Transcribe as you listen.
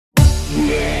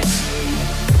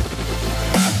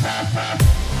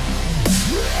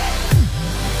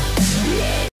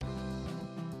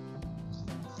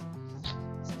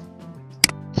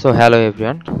So hello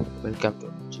everyone, welcome to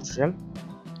tutorial.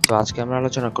 So আজকে আমরা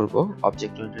আলোচনা করব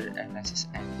object oriented analysis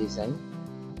end design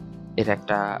এর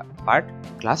একটা পার্ট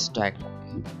ক্লাস ডায়াগ্রাম।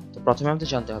 তো প্রথমে আমাদের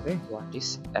জানতে হবে what is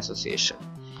association.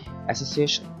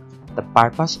 Association, the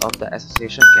purpose of the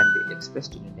association can be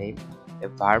expressed in a name, a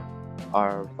verb or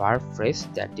verb phrase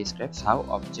that describes how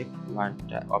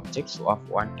objects of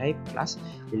one type class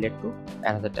relate to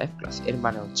another type class. এর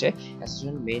মানে হচ্ছে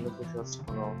association main উদ্দেশ্য হচ্ছে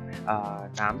কোনো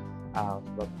নাম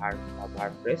বা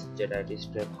verb phrase যেটা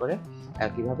describe করে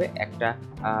কিভাবে একটা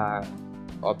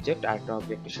অবজেক্ট আরেকটা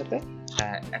অবজেক্টের সাথে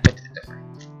অ্যাটাচ হতে পারে।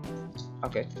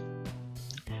 ওকে,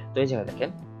 তো এই জায়গায়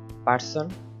দেখেন পারসন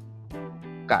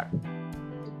কার।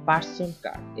 পারসন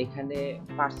কার, এখানে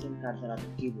পারসন কার দ্বারা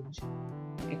কি বুঝছি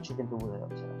কিছু কিন্তু বোঝা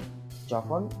যাচ্ছে না।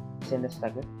 যখন সেন্টেন্স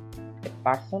থাকে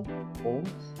পারসন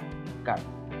ওনস কার,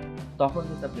 তখন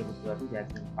কিন্তু আপনি বুঝতে পারবেন যে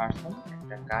একজন পারসন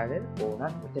একটা কারের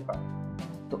ওনার হতে পারে।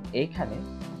 তো এইখানে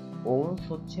ওনস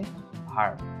হচ্ছে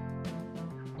ভার্ব।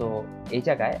 তো এই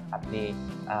জায়গায় আপনি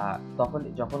তখন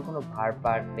যখন কোনো ভার্ব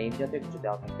বা নেম জাতীয় কিছু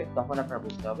দেওয়া থাকবে তখন আপনার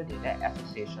বুঝতে হবে যে এটা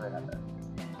অ্যাসোসিয়েশনের আন্ডার।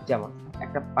 যেমন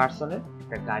একটা পার্সনের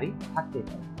একটা গাড়ি থাকতেই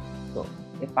পারে। তো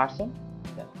এ পার্সন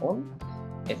ওন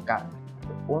এ কার,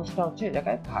 ওনসটা হচ্ছে এই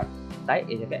জায়গায় ভার্ব, তাই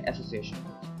এই জায়গায় অ্যাসোসিয়েশন।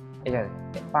 এই জায়গায়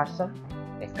এ পার্সন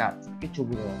এ কার কিছু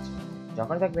বুঝে যাচ্ছে।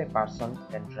 যখন দেখবে পার্সন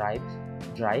ক্যান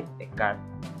ড্রাইভ এ কার,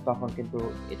 তখন কিন্তু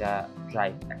এটা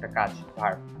ড্রাইভ একটা কাজ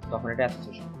ভার্ব, তখন এটা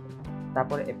অ্যাসোসিয়েশন।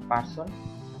 তারপরে এ পার্সন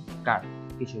কার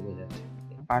কিছু বুঝে যাচ্ছে।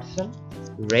 পার্সন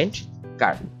রেন্ট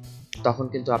কার, তখন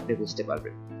কিন্তু আপনি বুঝতে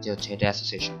পারবেন যে হচ্ছে এটা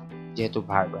অ্যাসোসিয়েশন, যেহেতু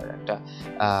ভার্বের একটা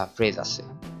ফ্রেজ আছে।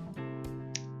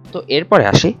 তো এরপরে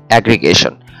আসি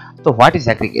অ্যাগ্রিগেশন। তো what is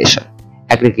aggregation?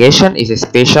 Aggregation is a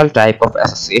special type of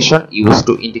association used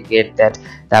to indicate that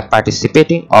the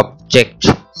participating objects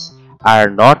are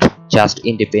not just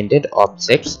independent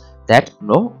objects that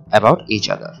know about each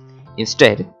other.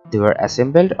 Instead, they were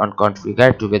assembled and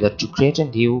configured together to create a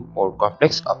new, more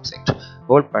complex object,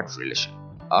 whole part relation.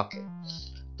 Okay.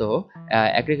 তো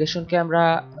অ্যাগ্রিগেশনকে আমরা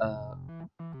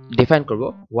define করব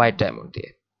white diamond দিয়ে।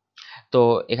 তো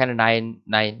এখানে 9,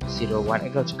 9, 0, 1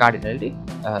 এগুলো হচ্ছে কার্ডিনালি,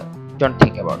 don't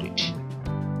think about it.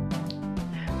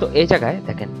 তো এই জায়গায়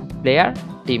দেখেন প্লেয়ার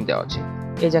টিম দেওয়া আছে,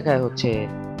 এই জায়গায় হচ্ছে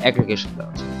অ্যাগ্রিগেশন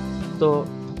দেওয়া আছে। তো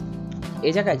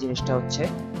এই জায়গায় জিনিসটা হচ্ছে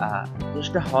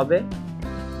জিনিসটা হবে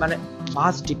মানে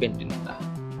মাস ডিপেন্ডেন্ট না।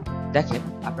 দেখেন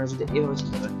আপনারা যদি এভাবে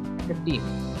চিন্তা করেন, একটা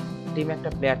টিমে একটা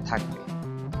প্লেয়ার থাকবে,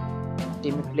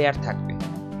 টিমে প্লেয়ার থাকবে,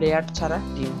 প্লেয়ার ছাড়া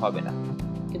টিম হবে না।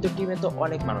 কিন্তু টিমে তো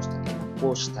অনেক মানুষ থাকে,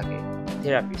 কোচ থাকে,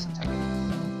 থেরাপিস্ট থাকে।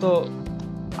 তো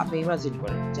আপনি ইমাজিন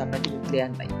করেন যে আপনার টিমে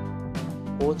প্লেয়ার নাই,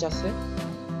 কোচ আছে,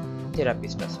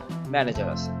 থেরাপিস্ট আছে, ম্যানেজার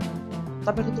আছে,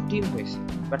 তারপরে কিন্তু টিম হয়েছে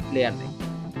বাট প্লেয়ার নাই।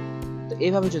 তো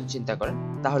এইভাবে যদি চিন্তা করেন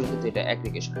তাহলে কিন্তু এটা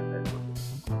অ্যাগ্রিগেশন আন্ডারে পড়বে।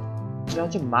 সেটা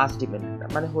হচ্ছে মাস ডিপেন্ডেন্ট,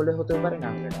 মানে হলে হতেও পারে, না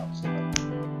হলে নাও হতে পারে।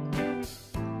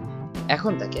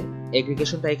 এখন দেখেন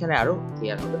এগ্রিগেশনটা এখানে আরো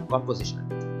ক্লিয়ার হবে।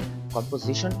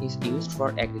 Composition is used for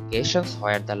aggregations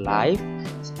where the life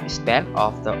span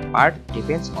of the part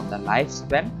depends on the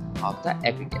lifespan of the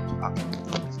aggregate.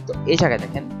 তো এই জায়গায়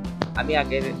দেখেন আমি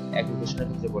আগের অ্যাগ্রিগেশনের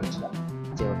ক্ষেত্রে বলেছিলাম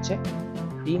যে হচ্ছে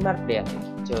টিম আর প্লেয়ার,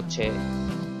 যে হচ্ছে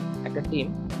একটা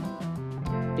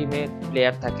টিমে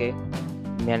প্লেয়ার থাকে,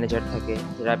 ম্যানেজার থাকে,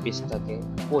 থেরাপিস্ট থাকে,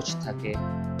 কোচ থাকে।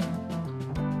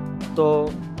 তো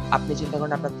আপনি চিন্তা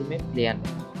করেন আপনার টিমে প্লেয়ার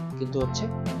নেই, কিন্তু হচ্ছে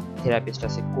থেরাপিস্ট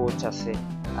আছে, কোচ আছে,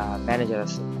 ম্যানেজার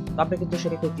আছে। তো আপনি কিন্তু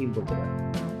সেটাকে টিম বলতে পারেন,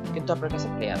 কিন্তু আপনার কাছে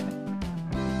প্লেয়ার নেই।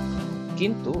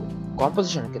 কিন্তু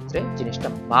কম্পোজিশনের ক্ষেত্রে জিনিসটা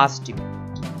মাস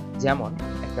ডিপেন্ডেন্ট। যেমন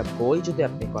একটা বই যদি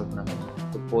আপনি কল্পনা করেন,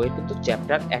 তো বইয়ের কিন্তু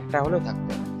চ্যাপ্টার একটা হলেও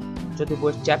থাকতে হবে। যদি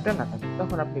বইয়ের চ্যাপ্টার না থাকে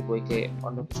তখন আপনি বইকে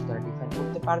অন্য কিছু দ্বারা ডিফাইন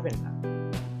করতে পারবেন না।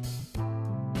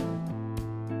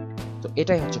 তো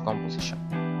এটাই হচ্ছে কম্পোজিশন।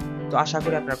 তো আশা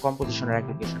করি আপনার কম্পোজিশনের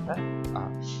অ্যাগ্রিগেশনটা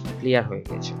ক্লিয়ার হয়ে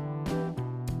গেছে।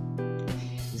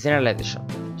 জেনারেলাইজেশন।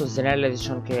 তো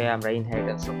জেনারেলাইজেশনকে আমরা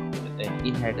ইনহেরিটেন্সও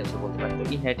বলতে পারি। তো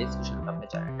ইনহেরিটেন্স বিষয়টা আপনি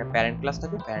জানেন, একটা প্যারেন্ট ক্লাস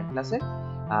থাকবে, প্যারেন্ট ক্লাসে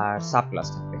আর সাব ক্লাস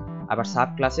থাকবে, আবার সাব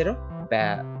ক্লাসেরও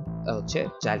হচ্ছে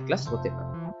চাইল্ড ক্লাস হতে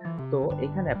পারে। তো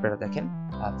এখানে আপনারা দেখেন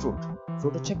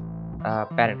ফ্রুট হচ্ছে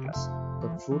প্যারেন্ট ক্লাস। তো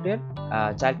ফ্রুটের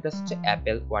চাইল্ড ক্লাস হচ্ছে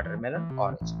অ্যাপেল, ওয়াটারমেলন,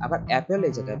 অরেঞ্জ। আবার অ্যাপেল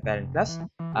এই জায়গায় প্যারেন্ট ক্লাস,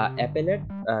 অ্যাপেলের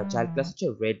চাইল্ড ক্লাস হচ্ছে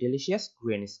রেড ডেলিশিয়াস,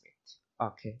 গ্রেনি স্মিথ।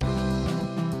 ওকে,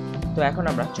 তো এখন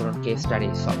আমরা চলুন কেস স্টাডি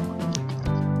সলভ করি।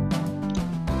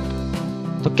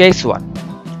 তো case 1,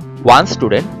 one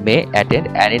student may attend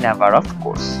any number of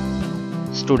course.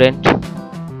 Student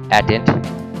attend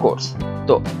course.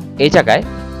 তো এই জায়গায়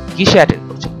কিসে অ্যাটেন্ড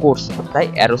করছে? কোর্সে, তাই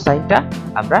অ্যারো সাইনটা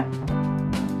আমরা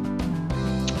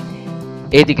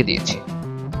এইদিকে দিয়েছি,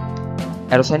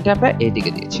 অ্যারো সাইনটা আমরা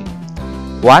এইদিকে দিয়েছি।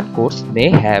 One course may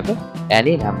have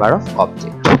any number of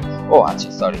objects. Oh, আচ্ছা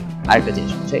সরি, আরেকটা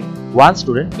জিনিস হচ্ছে one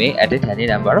student may attend any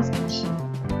number of course.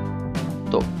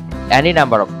 তো any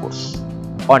number of course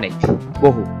অনেক,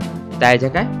 বহু, তাই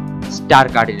জায়গায় স্টার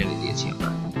কার্ডিনালি দিয়েছি আমরা,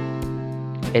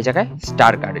 এই জায়গায়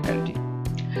star cardinality.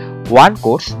 One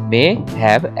course may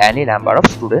have any number of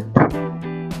students.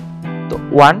 তো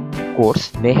one course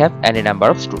may have any number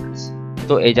of students,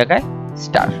 তো এই জায়গায়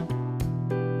star.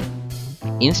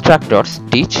 Instructors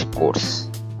teach course.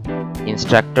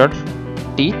 Instructor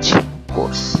teach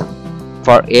course.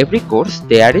 For every course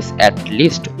there is at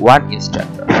least one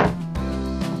instructor.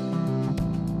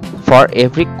 For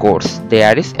every course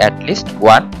there is at least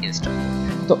one instructor.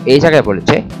 তো এই জায়গায়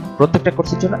বলেছে প্রত্যেকটা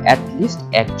কোর্সের জন্য at least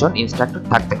একজন ইনস্ট্রাক্টর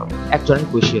থাকতে হবে, একজনের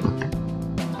বেশি থাকতে হবে।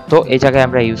 তো এই জায়গায়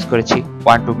আমরা ইউজ করেছি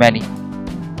one to many.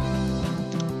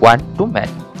 One to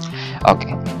many.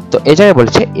 Okay. তো এই জায়গায়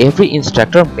বলেছে every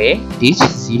instructor may teach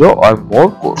 0 or more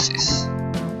courses.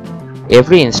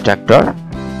 Every instructor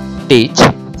teach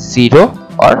 0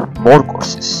 or more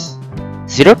courses.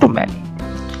 0 to many.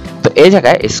 তো এই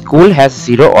জায়গায় school has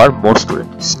 0 or more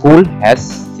student. School has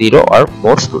 0 or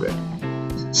more student.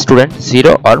 Student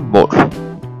 0 or more.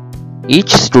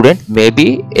 Each student may be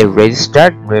a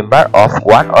registered member of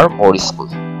one or more school.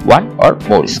 One or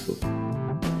more school.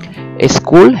 A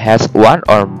school has one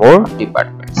or more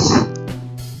departments.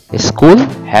 A school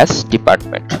has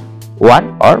department, one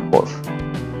or more.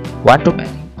 One to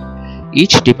many.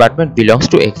 Each department belongs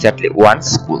to exactly one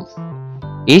school.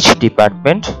 Each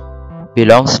department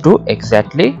belongs to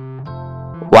exactly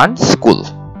one school.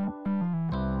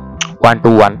 One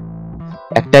to one.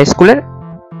 একটা স্কুলের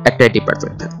একটা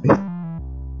department থাকবে।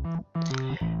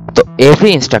 তো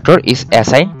every instructor is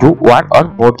assigned to one or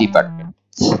more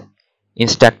departments.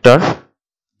 Instructor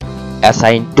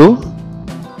assigned to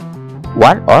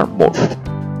one or more.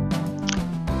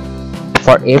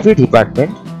 For every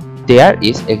department there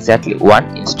is exactly one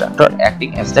instructor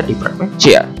acting as the department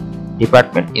chair.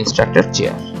 Department instructor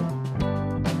chair.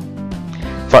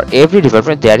 For every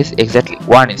department there is exactly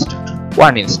one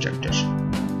instructor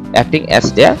acting as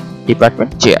their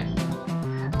department chair.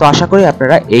 তো আশা করি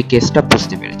আপনারা এই কেসটা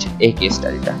বুঝতে পেরেছেন, এই case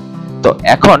স্টাডিটা। তো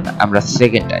এখন আমরা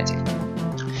সেকেন্ডটায় যাই।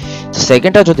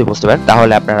 সেকেন্ডটা যদি বুঝতে পারেন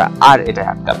তাহলে আপনারা আর এটা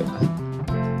আটকাবেন না।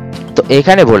 তো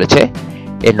এখানে বলেছে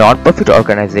a non-profit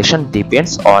organization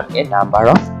depends on a number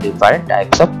of different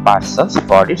types of persons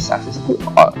for its successful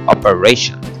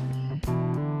operation.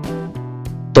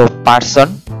 তো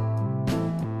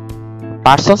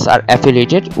persons are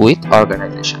affiliated with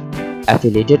organization.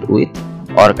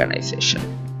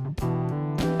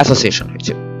 Association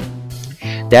হয়েছে।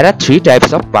 There are three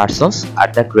types of persons at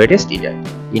the greatest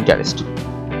interest: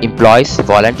 employees,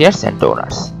 volunteers and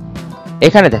donors.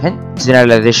 এখানে দেখেন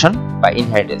generalisation বা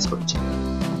inheritance করছে।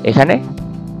 এখানে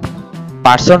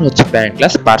person হচ্ছে parent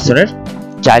class, পারসনের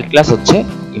child class হচ্ছে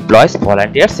employees,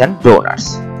 volunteers and donors.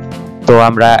 তো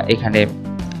আমরা এখানে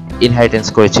ইনহেরিটেন্স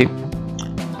করেছি,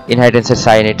 ইনহেরিটেন্সের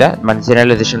সাইন এটা, মানে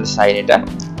জেনারেলাইজেশনের সাইন এটা।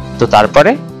 তো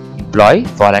তারপরে employee,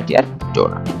 volunteer,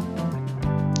 donor.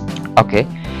 Okay,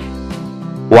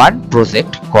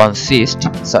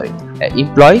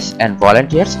 employees and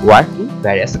volunteers work in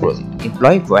various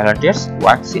projects. Volunteers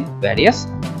works in various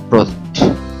projects.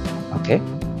 Okay,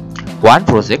 one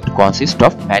project consists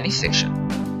of many sections.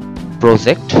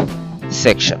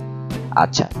 Section.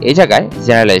 আচ্ছা, এই জায়গায়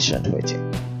জেনারেলাইজেশন হয়েছে,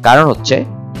 কারণ হচ্ছে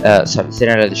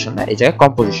জেনারেলাইজেশন না, এই জায়গায়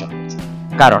কম্পোজিশন হয়েছে।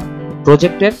 কারণ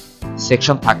প্রজেক্টের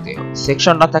সেকশন থাকতে হবে,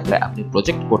 সেকশন না থাকলে আপনি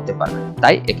প্রজেক্ট করতে পারবেন,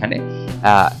 তাই এখানে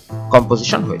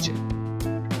কম্পোজিশন হয়েছে।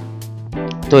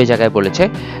 তো এই জায়গায় বলেছে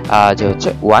যে হচ্ছে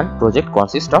one project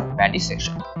consists of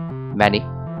many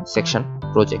section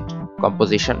project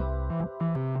composition.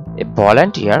 A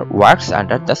volunteer works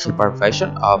under the supervision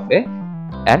of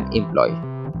an employee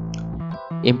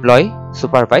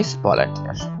supervise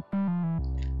volunteer.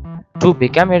 To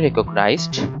become a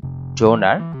recognized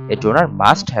donor, a donor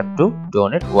must have to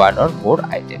donate one or more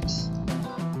items.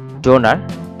 Donor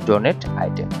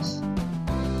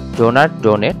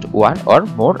donate one or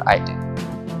more items.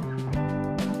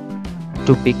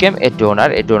 To become a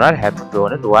donor have to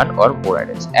donate one or more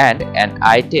items, and an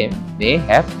item may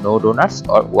have no donors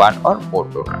or one or more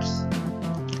donors.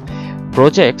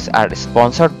 Projects are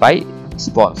sponsored by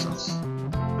sponsors.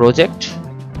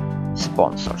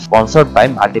 Sponsored by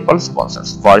multiple sponsors.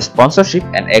 For sponsorship,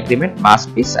 an agreement must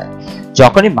be signed.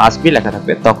 যখনই must be লেখা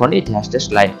থাকবে তখনই dash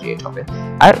line create হবে,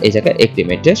 আর এই জায়গায়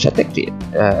এগ্রিমেন্টের সাথে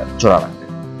জোড়া রাখবে।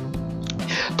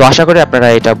 তো আশা করি আপনারা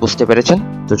এটা বুঝতে পেরেছেন।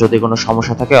 তো যদি কোনো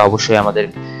সমস্যা থাকে অবশ্যই আমাদের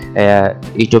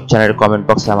ইউটিউব চ্যানেলের কমেন্ট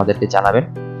বক্সে আমাদেরকে জানাবেন।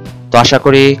 তো আশা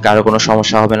করি কারো কোনো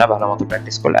সমস্যা হবে না ভালো মতো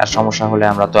প্র্যাকটিস করলে, আর সমস্যা হলে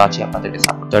আমরা তো আছি আপনাদেরকে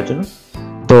সাপোর্ট দেওয়ার জন্য।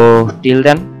 তো টিল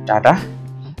দেন টাটা।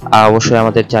 অবশ্যই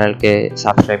আমাদের চ্যানেলকে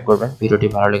সাবস্ক্রাইব করবেন, ভিডিওটি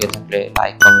ভালো লেগে থাকলে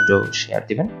লাইক কমেন্ট ও শেয়ার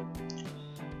দিবেন।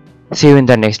 See you in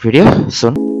the next video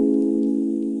soon.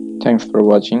 Thanks for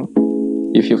watching.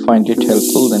 If you find it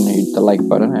helpful, then hit the like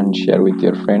button and share with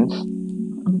your friends.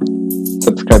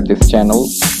 Subscribe this channel.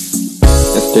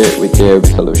 Stay with AIUB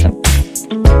Solution.